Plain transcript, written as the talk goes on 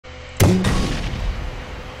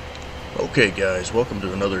Okay guys, welcome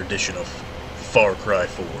to another edition of Far Cry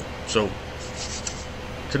 4. So,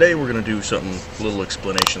 today we're going to do something, a little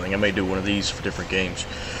explanation thing. I may do one of these for different games.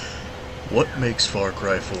 What makes Far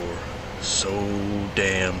Cry 4 so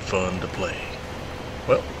damn fun to play?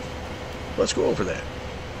 Well, let's go over that.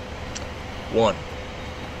 1.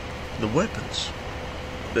 The weapons.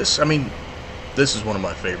 This is one of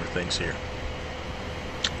my favorite things here.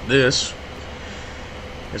 This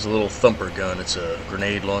is a little thumper gun. It's a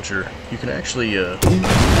grenade launcher. You can actually,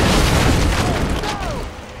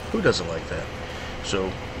 who doesn't like that? So,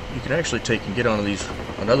 you can actually take and get onto these.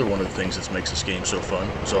 Another one of the things that makes this game so fun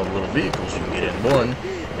is all the little vehicles you can get in. One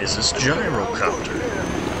is this gyrocopter.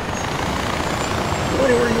 Go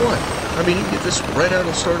anywhere you want. I mean, you can get this right out of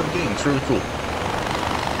the start of the game. It's really cool.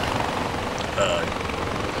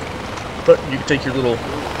 But you can take your little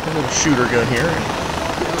shooter gun here and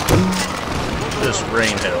just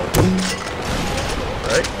rain hell.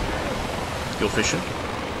 Right? Go fishing.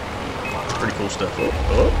 Pretty cool stuff.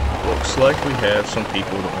 Oh, looks like we have some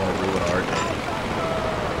people that want to ruin our day.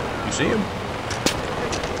 You see them?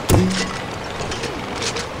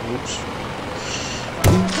 Whoops.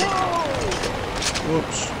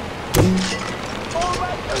 Whoops.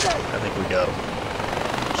 I think we got them.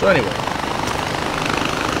 So anyway,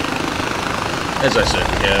 as I said,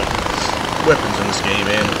 we have weapons in this game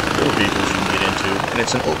and little vehicles you can get into, and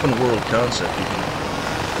it's an open world concept. You can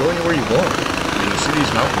go anywhere you want. I mean, you see these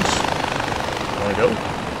mountains? You want to go?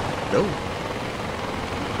 Go.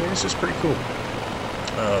 I mean, this is pretty cool.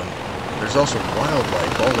 There's also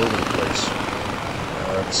wildlife all over the place.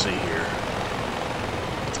 Let's see here.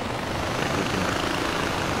 Maybe we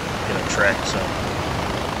can attract some.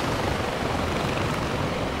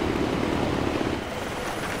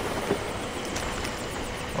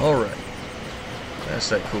 Alright. That's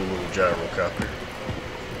that cool little gyrocopter.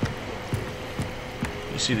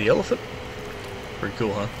 You see the elephant? Pretty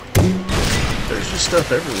cool, huh? There's just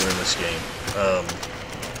stuff everywhere in this game.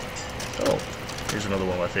 Oh, here's another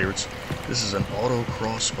one of my favorites. This is an auto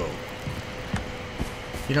crossbow.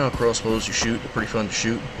 You know how crossbows you shoot, they're pretty fun to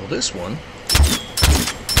shoot? Well, this one,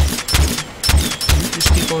 you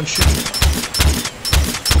just keep on shooting.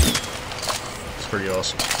 It's pretty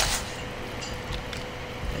awesome.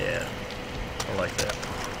 Yeah, I like that.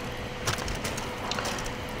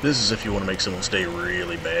 This is if you want to make someone stay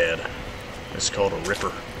really bad. It's called a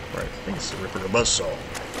ripper. Right, I think it's the ripper, a buzzsaw.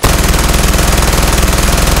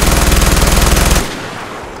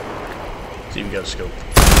 It's even got a scope.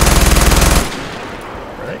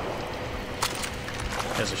 Right?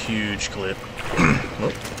 Has a huge clip.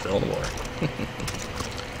 Oh, fell in the water.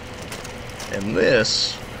 And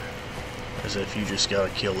this is if you just gotta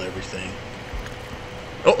kill everything.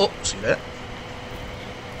 Oh, see that?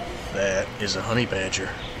 That is a honey badger.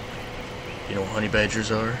 You know what honey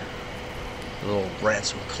badgers are? Little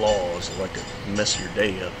rats with claws that like to mess your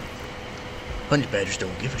day up. Honey badgers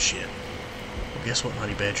don't give a shit. Well, guess what,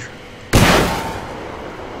 honey badger?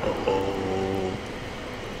 Uh-oh.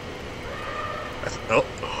 Oh.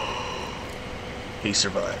 He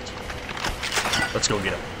survived. Let's go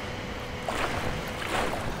get him.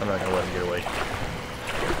 I'm not gonna let him get away.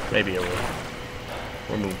 Maybe I will.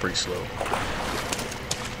 We're moving pretty slow.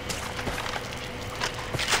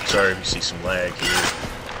 Sorry if you see some lag here.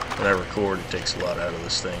 When I record, it takes a lot out of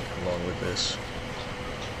this thing, along with this.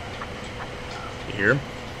 You hear them?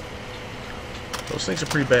 Those things are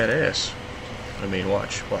pretty badass. I mean,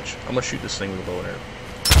 watch. I'm gonna shoot this thing with a bow and arrow.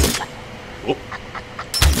 Whoop.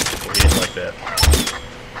 We're hitting like that.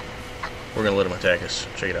 We're gonna let him attack us.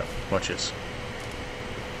 Check it out. Watch this.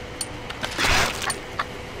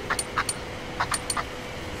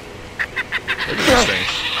 Look at these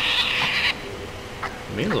things.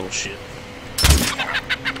 Mean little shit.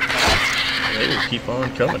 They will keep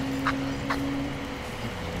on coming.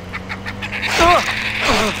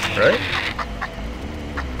 Right?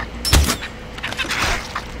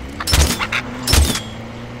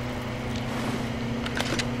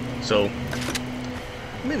 So,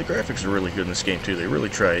 I mean, the graphics are really good in this game too. They really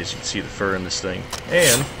try, as you can see the fur in this thing.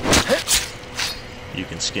 And you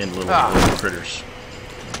can skin little critters.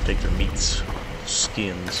 Take their meats,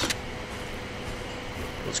 skins.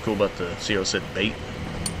 What's cool about the, see how I said bait?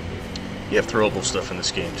 You have throwable stuff in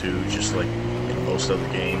this game too, just like in most other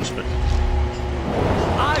games, but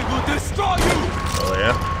I will destroy you! Oh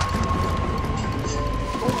yeah?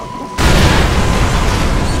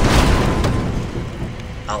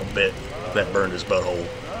 I'll bet that burned his butthole.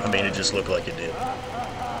 I mean, it just looked like it did.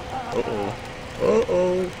 Uh-oh.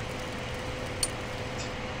 Uh-oh.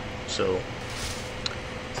 So,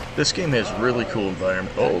 this game has really cool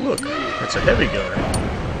environment. Oh, look, it's a heavy gunner.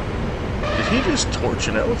 Did he just torch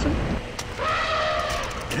an elephant?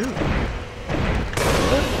 Dude.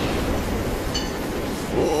 What?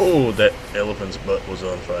 Whoa, that elephant's butt was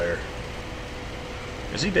on fire.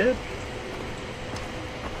 Is he dead?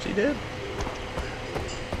 Is he dead?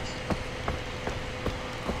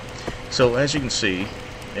 So, as you can see,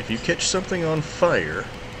 if you catch something on fire,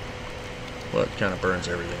 well, it kind of burns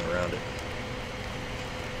everything around it.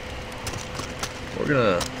 We're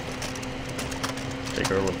gonna take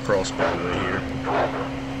our little crossbow away here.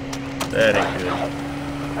 That ain't good.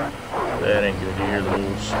 That ain't good. You hear the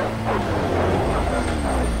wolves?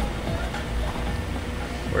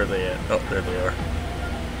 Where are they at? Oh, there they are.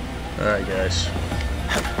 Alright, guys.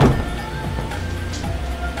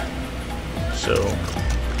 So,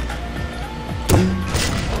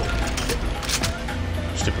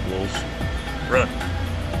 stupid wolves. Run.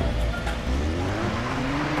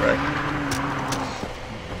 Right.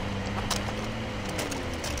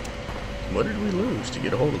 What did we lose to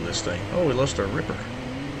get a hold of this thing? Oh, we lost our ripper.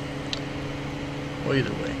 Well,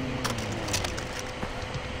 either way.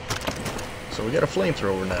 So we got a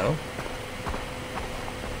flamethrower now.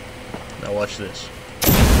 Now watch this.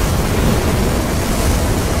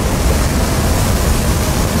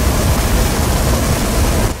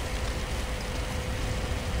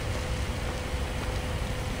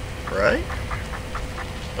 Right?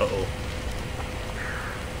 Uh-oh.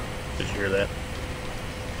 Did you hear that?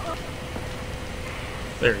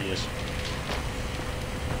 There he is.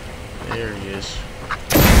 There he is.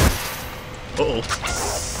 Uh-oh.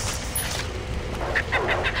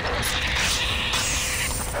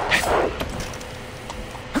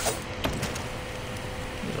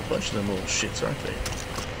 There's a bunch of them little shits, aren't they?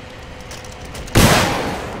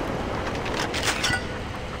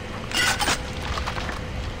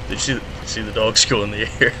 Did you see the dogs go in the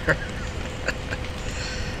air?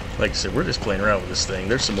 Like I said, we're just playing around with this thing.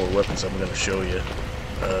 There's some more weapons I'm going to show you.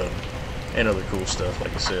 And other cool stuff,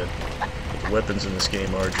 like I said. But the weapons in this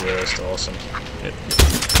game are just awesome.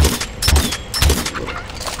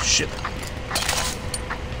 Shit.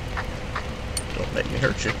 Don't make me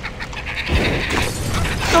hurt you.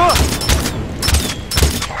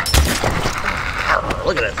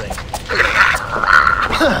 Look at that thing. Look at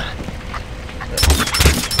that.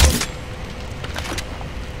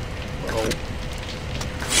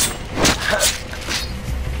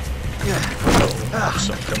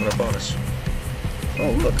 Something coming up on us.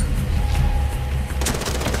 Oh, look.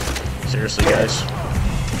 Seriously, guys?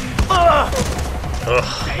 Ugh.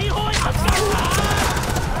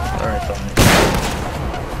 Alright, fine.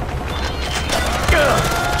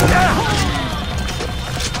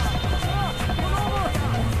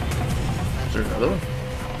 Is there another one?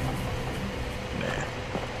 Nah.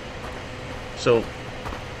 So,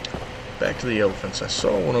 back to the elephants. I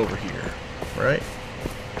saw one over here, right?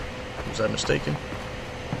 Was I mistaken?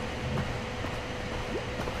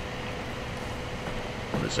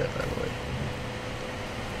 What is that, by the way?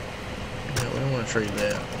 No, we don't want to trade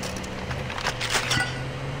that.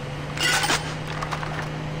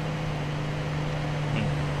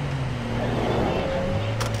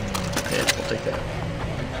 Yeah, we'll take that.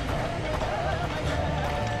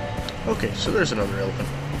 Okay, so there's another elephant.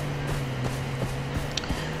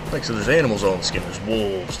 Like I said, there's animals on the skin. There's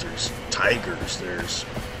wolves, there's tigers, there's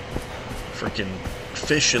freaking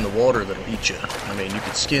fish in the water that'll eat you. I mean, you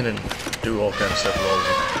can skin and do all kinds of stuff with all of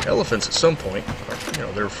them. Elephants, at some point, are, you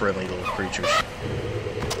know, they're friendly little creatures.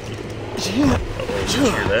 Uh-oh, did you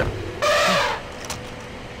hear that?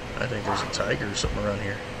 I think there's a tiger or something around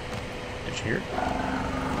here. Did you hear it?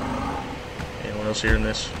 Anyone else hearing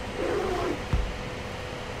this?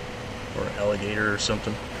 Or an alligator or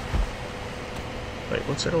something? Wait,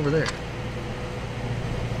 what's that over there?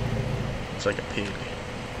 It's like a pig.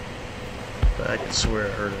 But I could swear I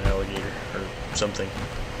heard an alligator or something.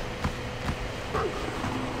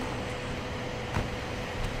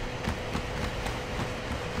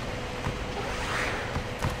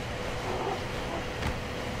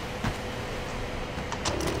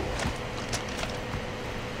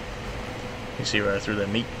 You see right through that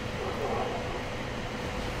meat?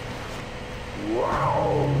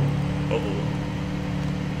 Wow. Uh-oh.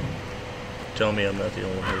 Tell me I'm not the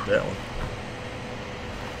only one who heard that one.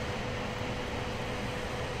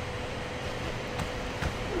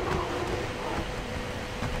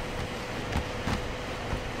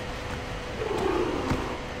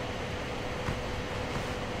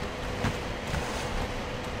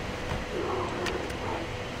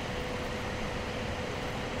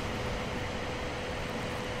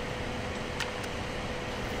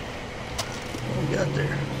 What we got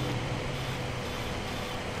there?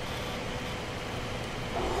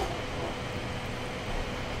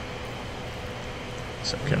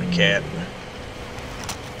 Some kind of cat.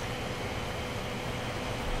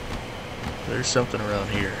 There's something around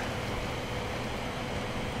here.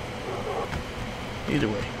 Either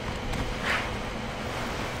way.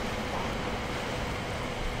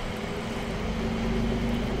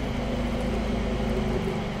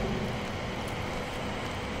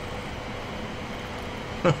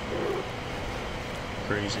 Huh.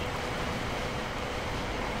 Crazy.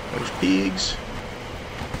 Those pigs.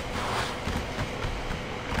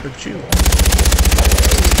 Look at you.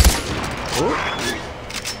 Oh.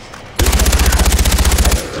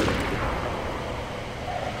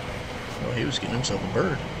 Oh, he was getting himself a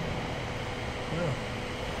bird. Wow.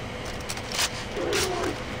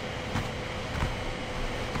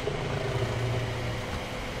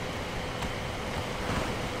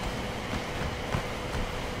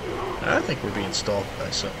 I think we're being stalked by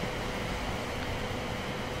something.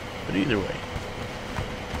 But either way,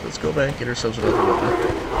 let's go back and get ourselves another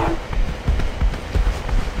weapon.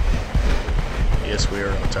 Yes, we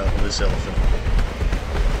are on top of this elephant.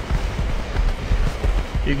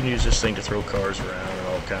 You can use this thing to throw cars around and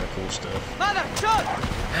all kind of cool stuff. Mother, shot!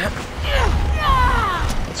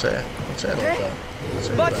 What's that? What's that all about? What's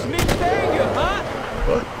that Watch about? me paying you, huh?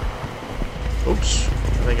 What? Oops.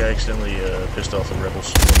 I think I accidentally pissed off the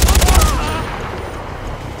rebels.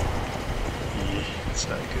 Yeah, it's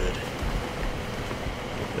not good.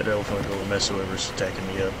 That elephant will mess whoever's attacking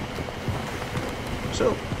me up.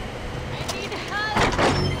 So. I need help.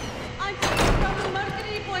 I'm suffering from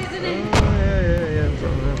mercury poisoning. Yeah,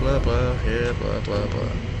 blah, blah, yeah, blah, blah,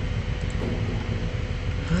 blah.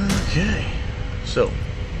 Okay. So.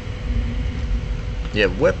 You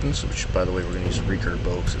have weapons, which, by the way, we're going to use a recurve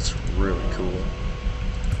bow because it's really cool.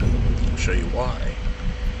 I'll show you why.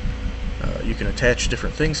 You can attach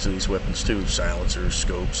different things to these weapons too, silencers,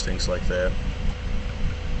 scopes, things like that.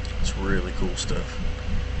 It's really cool stuff.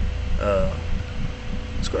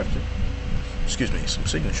 Let's go after, excuse me, some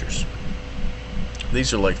signatures.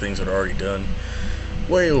 These are like things that are already done,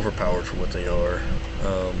 way overpowered for what they are.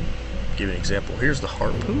 Give you an example. Here's the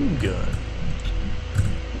harpoon gun.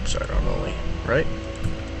 Sidearm only, right?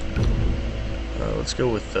 Let's go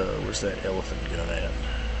with, where's that elephant gun at?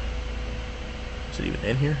 Is it even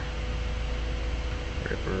in here?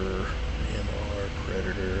 Ripper, MR,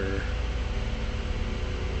 Predator.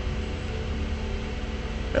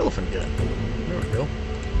 Elephant gun. There we go.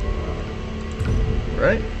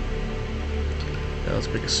 Right? Now let's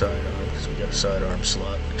pick a sidearm, because we got a sidearm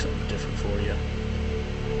slot. Pick something different for you.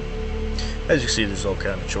 As you see, there's all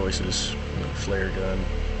kind of choices. You know, flare gun,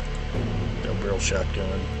 barrel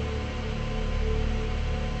shotgun.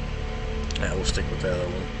 Now we'll stick with that other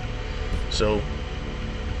one. So,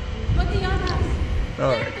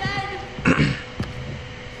 alright.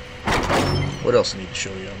 What else I need to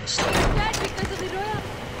show you on this thing?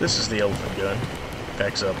 This is the elephant gun.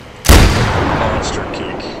 Packs up monster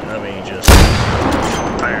kick. I mean, just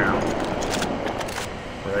bam.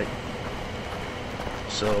 Right?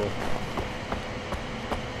 So,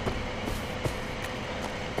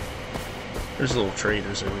 there's little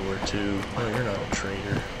traders everywhere too. Oh, you're not a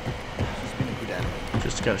trader.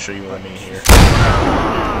 Just to kind of show you what I mean here.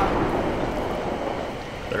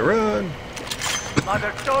 Better run!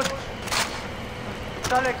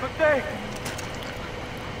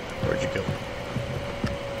 Where'd you go?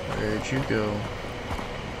 Where'd you go?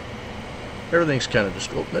 Everything's kind of just...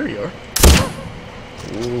 Oh, there you are.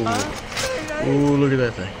 Ooh. Ooh, look at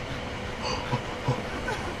that thing.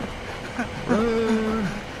 Run!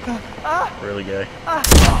 Really, guy?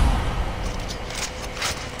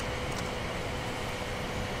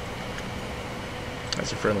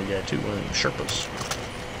 That's a friendly guy too, one of them Sherpas.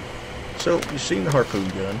 So, you've seen the harpoon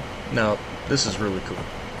gun. Now, this is really cool.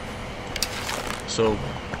 So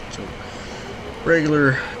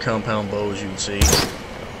regular compound bows you can see.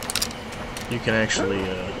 You can actually,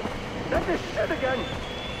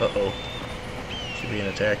 uh-oh. She's being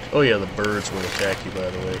attacked. Oh yeah, the birds will attack you, by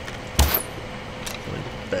the way. Really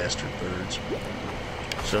bastard birds.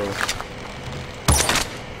 So,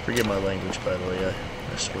 forgive my language, by the way,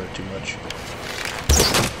 I swear too much.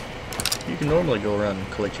 You can normally go around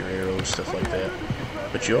and collect your arrows, stuff like that.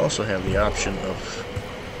 But you also have the option of,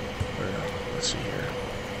 let's see here.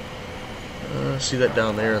 See that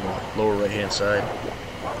down there on the lower right hand side?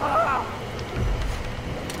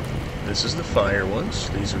 This is the fire ones.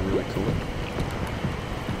 These are really cool.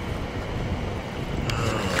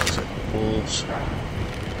 Oh, it's like wolves.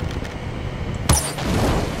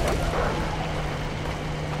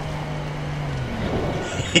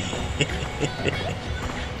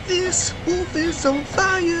 This wolf is on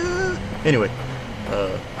fire. Anyway,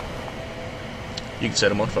 you can set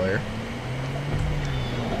them on fire.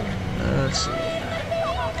 Let's see.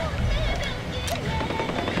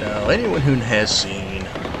 Now, Now, anyone who has seen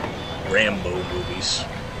Rambo movies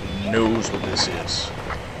knows what this is.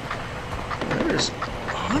 There's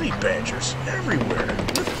honey badgers everywhere.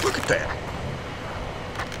 Look at that.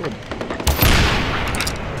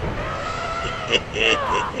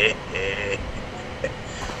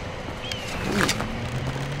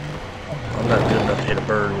 I'm not good enough to hit a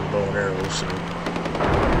bird with a bow and arrow, so...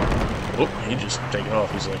 Oh, he just taking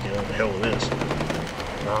off. He's like, yeah, what the hell with this?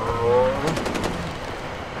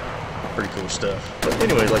 Pretty cool stuff. But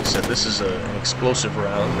anyway, like I said, this is an explosive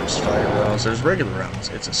round. There's fire rounds. There's regular rounds.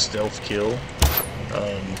 It's a stealth kill.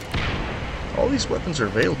 All these weapons are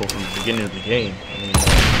available from the beginning of the game. I mean,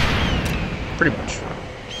 pretty much.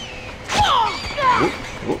 Whoop,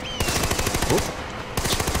 whoop, whoop.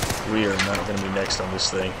 We are not going to be next on this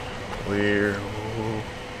thing. We're...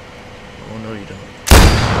 Oh, no, you don't.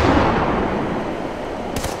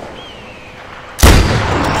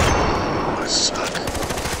 I suck.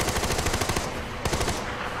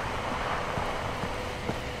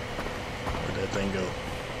 Where'd that thing go?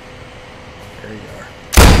 There you are.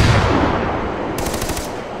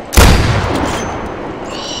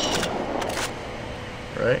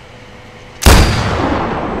 Right?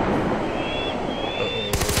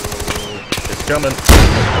 Uh-oh. It's coming.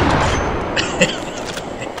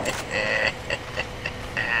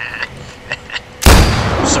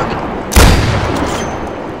 Suck it.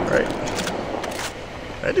 Right.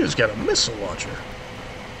 That dude's got a missile launcher.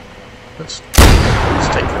 Let's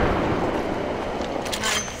take that.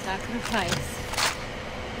 Nice sacrifice.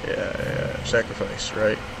 Yeah, sacrifice,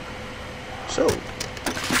 right? So,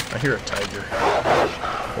 I hear a tiger.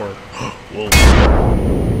 Or wolf.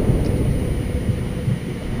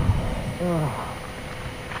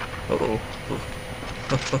 Uh-oh.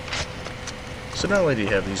 So not only do you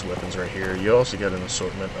have these weapons right here, you also got an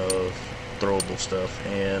assortment of throwable stuff,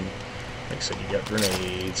 and like I said, you got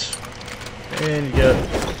grenades, and you got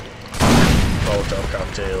Molotov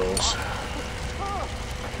cocktails.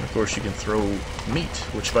 And of course you can throw meat,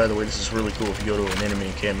 which by the way, this is really cool. If you go to an enemy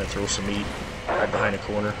encampment, throw some meat right behind a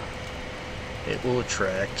corner, it will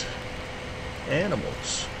attract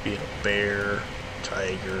animals, be it a bear,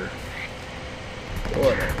 tiger,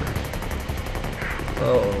 whatever.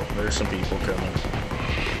 Uh-oh, there's some people coming.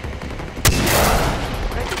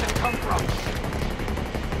 Where did they come from?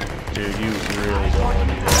 Dude, you really don't want to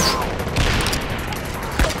do that.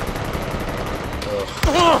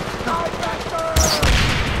 Ugh.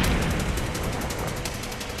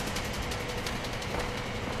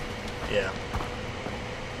 Yeah.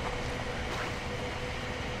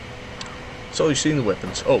 So you've seen the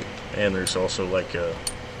weapons. Oh, and there's also like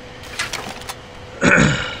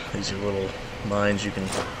these are little mines you can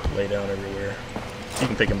lay down everywhere. You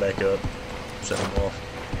can pick them back up, set them off.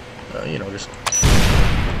 You know, just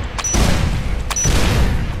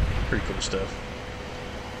pretty cool stuff.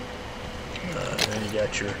 Then you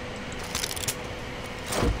got your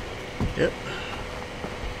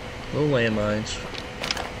little landmines.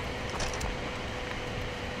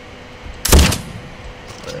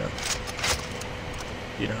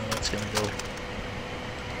 You know how that's gonna go.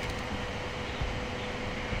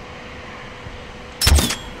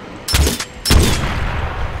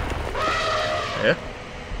 Yeah.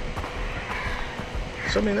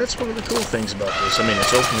 So I mean, that's one of the cool things about this. I mean,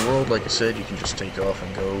 it's open world, like I said. You can just take off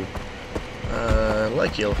and go.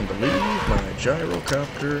 Like y'all can believe, my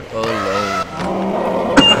gyrocopter alone.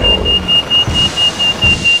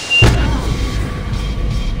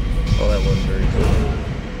 Oh, that wasn't very cool.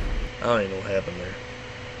 I don't even know what happened there.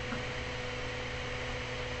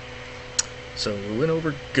 So we went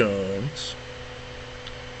over guns,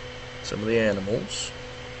 some of the animals,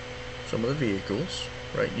 some of the vehicles.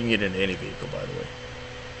 Right, you can get into any vehicle, by the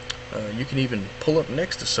way. You can even pull up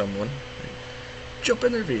next to someone, jump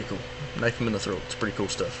in their vehicle, knife them in the throat. It's pretty cool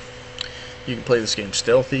stuff. You can play this game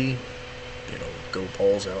stealthy, you know, go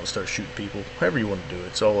balls out and start shooting people. However you want to do it,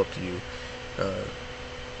 it's all up to you.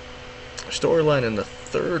 Storyline in the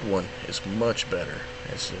third one is much better.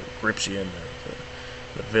 It grips you in.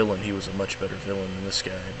 The villain, he was a much better villain than this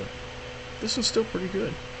guy, but this one's still pretty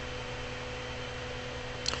good.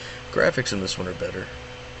 Graphics in this one are better.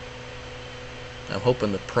 I'm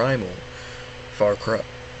hoping the primal Farcry,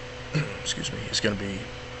 excuse me, is going to be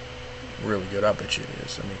really good. I bet you it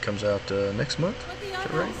is. I mean, it comes out next month. But the Is that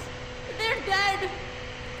others, right? they're dead.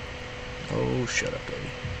 Oh, shut up,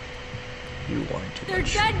 lady. You whine too They're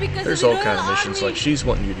much. dead because There's of all the kind of Royal missions. Army. Like she's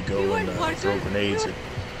wanting you to go You and weren't part throw of- grenades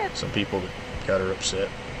at some people that got her upset.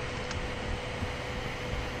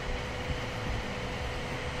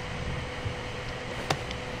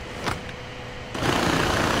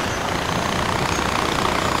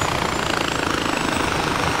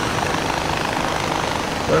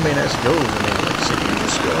 But I mean, as it goes, I mean, like I said, you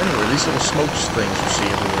just go anywhere. These little smoke things you see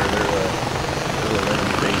everywhere, they're little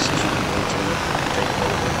enemy bases you can go to, take them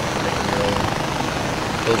over, make them your own.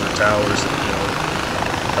 Those are towers that, you know,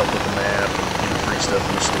 help with the map and give you free stuff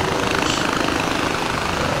in the stores.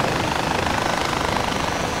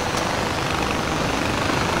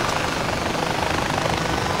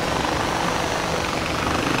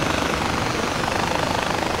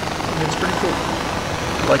 It's pretty cool.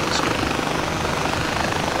 I like this game.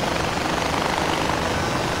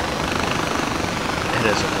 It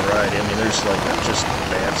has a variety. I mean, there's like not just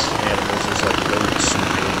bats, animals. There's like goats and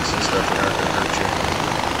pigs and stuff that aren't gonna hurt you.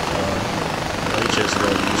 You know, each has their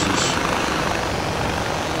own uses.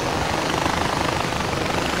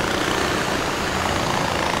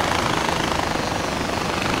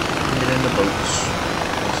 You get into boats,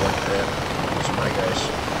 things like that. Those are my guys.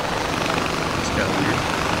 It's kind of weird.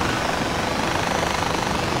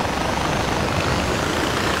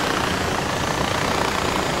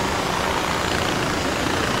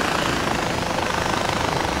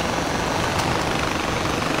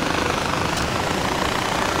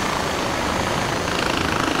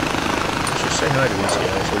 Say hi to these guys.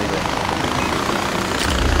 What do you think?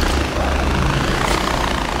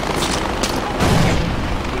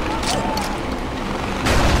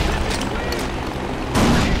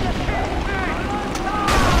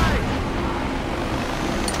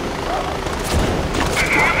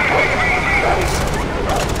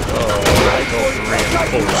 Alright, all for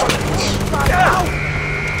reinforcements.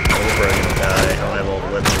 We're probably gonna die. I don't have all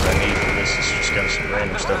the weapons I need for this. This is just kind of some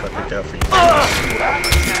random stuff I picked out for you guys.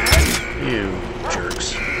 You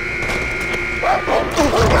jerks.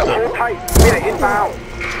 Hold tight. We're inbound.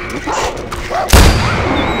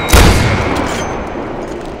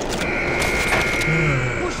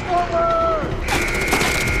 Push forward.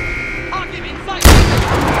 Target in sight.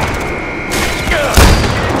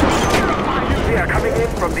 We are coming in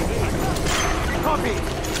from the east. Copy.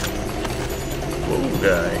 Whoa,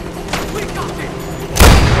 guy. We got it.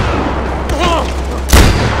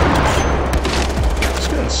 This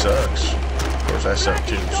gun sucks. Of course, I suck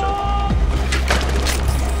too, so.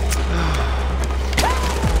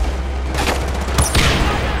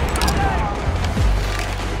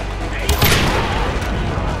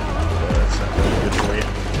 That's not gonna be good for you.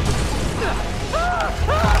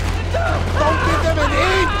 Don't give them an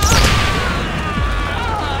inch.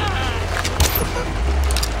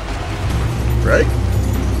 Right?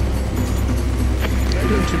 Not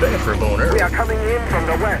doing too bad for a bow and arrow. We are coming in from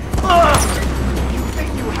the west. You think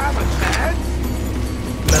you have a chance?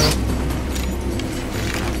 No.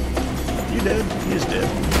 You dead? He is dead.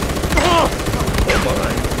 Oh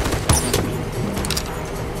my.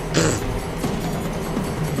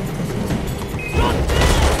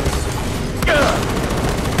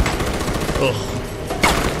 Ugh.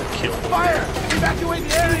 Kill. Fire! Evacuate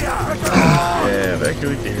the area! Yeah,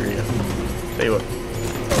 evacuate the area. Tell you what.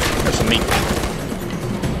 Have some meat.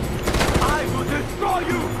 I will destroy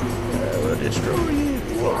you! I will destroy you.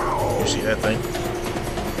 Whoa. You see that thing?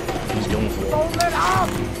 He's going for it. Don't let up!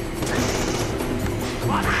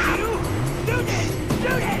 What are you? Shoot it!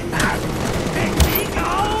 Shoot it! Let me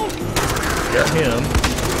go! Got him.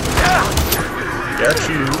 Got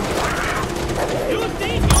you. You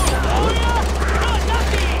think you're a warrior? You're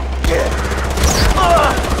nothing!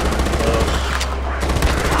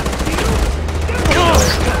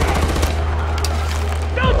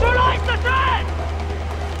 Neutralize the threat!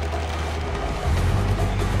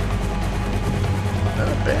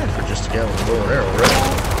 Not bad for just a guy with a bow and arrow, right?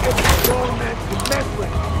 It's a grown man to mess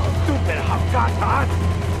with. Stupid Hakata!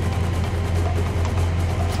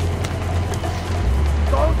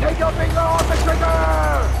 Don't take your finger off the trigger!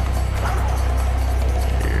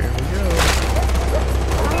 Here we go.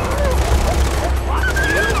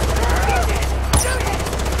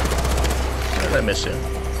 How did I miss him?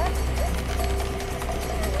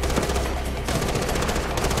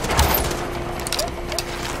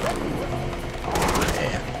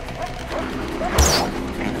 Man.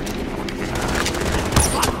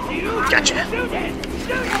 Gotcha.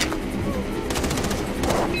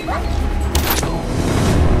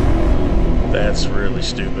 That's really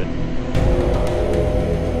stupid.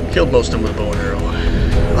 Killed most of them with a bow and arrow.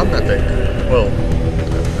 I'm not that good. Well, I'm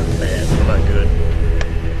not bad, but I'm not good. I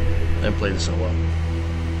haven't played this in a while.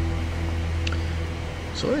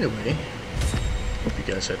 So anyway, hope you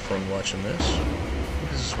guys had fun watching this.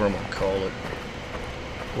 This is what I'm going to call it.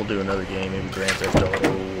 We'll do another game, maybe Grand Theft Auto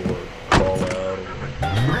or Fallout or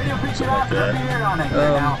something like that.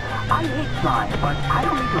 I hate flying, but I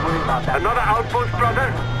don't need to worry about that. Another outpost,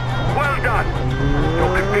 brother? Well done! Your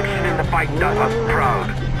conviction in the fight does us proud.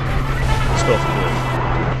 Let's go for good.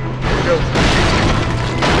 go.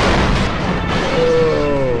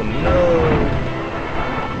 Oh, no.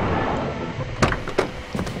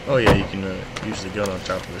 Oh, yeah, you can use the gun on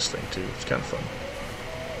top of this thing, too. It's kind of fun.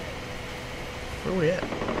 Where are we at?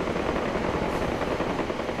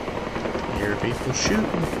 Hear people shooting.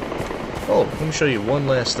 Oh, let me show you one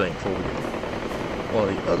last thing before we go. One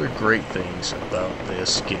of the other great things about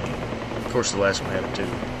this game. Of course, the last one had it, too.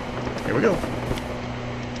 Here we go.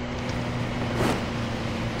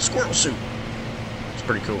 Squirrel suit. It's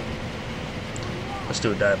pretty cool. Let's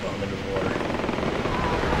do a dive bomb into the water.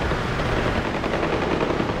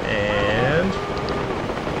 And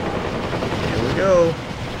here we go.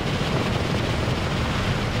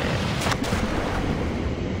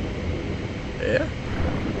 Yeah.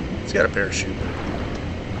 It's got a parachute,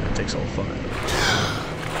 but it takes all the fun out of it.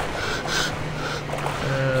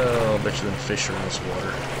 Oh, I bet you them fish are in this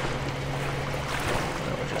water.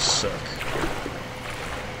 That would just suck.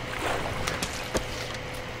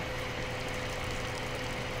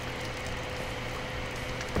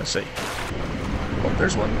 Let's see. Oh,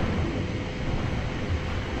 there's one.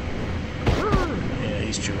 Yeah,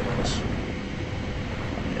 he's chewing on us.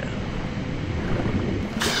 Yeah.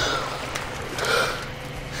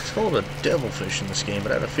 It's called a devilfish in this game,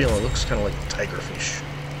 but I have a feeling it looks kind of like tigerfish.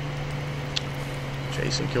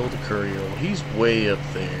 Jason killed the courier. He's way up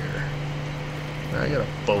there. I got a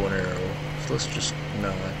bow and arrow, so let's just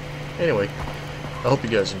not. Anyway, I hope you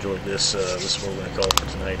guys enjoyed this. This is what we're going to call it for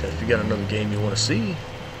tonight. If you got another game you want to see,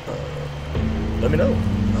 let me know.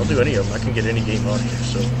 I'll do any of them. I can get any game on here,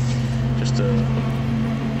 so just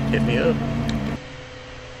hit me up.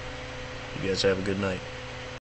 You guys have a good night.